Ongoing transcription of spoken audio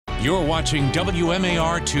You're watching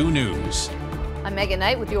WMAR 2 News. I'm Megan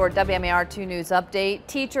Knight with your WMAR 2 News update.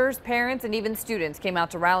 Teachers, parents, and even students came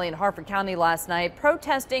out to rally in Harford County last night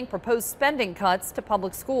protesting proposed spending cuts to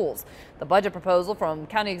public schools. The budget proposal from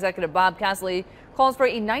County Executive Bob Castle calls for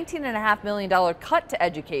a $19.5 million cut to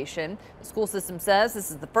education. The school system says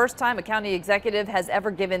this is the first time a county executive has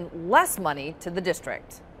ever given less money to the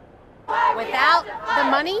district. Without the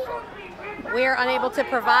money, we're unable to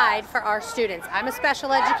provide for our students. I'm a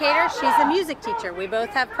special educator. She's a music teacher. We both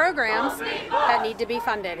have programs that need to be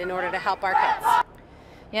funded in order to help our kids.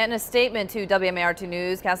 Yeah, in a statement to WMAR 2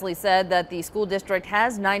 News, Castle said that the school district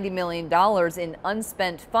has $90 million in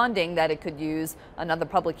unspent funding that it could use. Another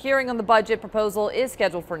public hearing on the budget proposal is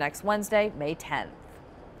scheduled for next Wednesday, May 10th.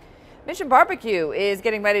 Mission Barbecue is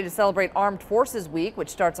getting ready to celebrate Armed Forces Week, which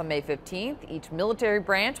starts on May 15th. Each military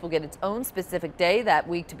branch will get its own specific day that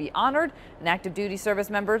week to be honored, and active duty service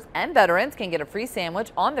members and veterans can get a free sandwich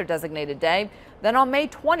on their designated day. Then on May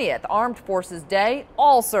 20th, Armed Forces Day,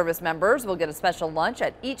 all service members will get a special lunch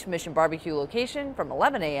at each Mission Barbecue location from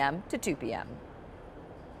 11 a.m. to 2 p.m.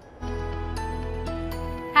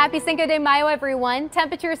 Happy Cinco de Mayo, everyone.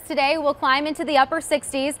 Temperatures today will climb into the upper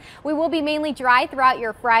 60s. We will be mainly dry throughout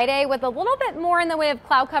your Friday with a little bit more in the way of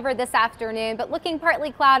cloud cover this afternoon, but looking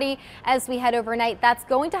partly cloudy as we head overnight. That's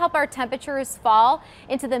going to help our temperatures fall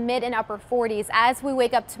into the mid and upper 40s as we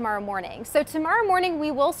wake up tomorrow morning. So tomorrow morning, we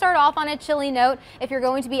will start off on a chilly note. If you're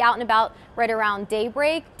going to be out and about right around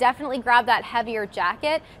daybreak, definitely grab that heavier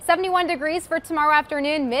jacket. 71 degrees for tomorrow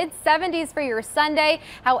afternoon, mid 70s for your Sunday.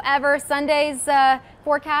 However, Sunday's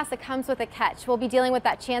forecast, it comes with a catch. We'll be dealing with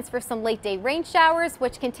that chance for some late day rain showers,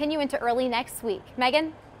 which continue into early next week.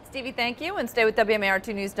 Megan? Stevie, thank you. And stay with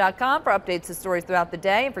WMAR2news.com for updates to stories throughout the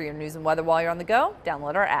day. And for your news and weather while you're on the go,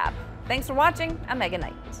 download our app. Thanks for watching. I'm Megan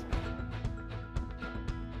Knight.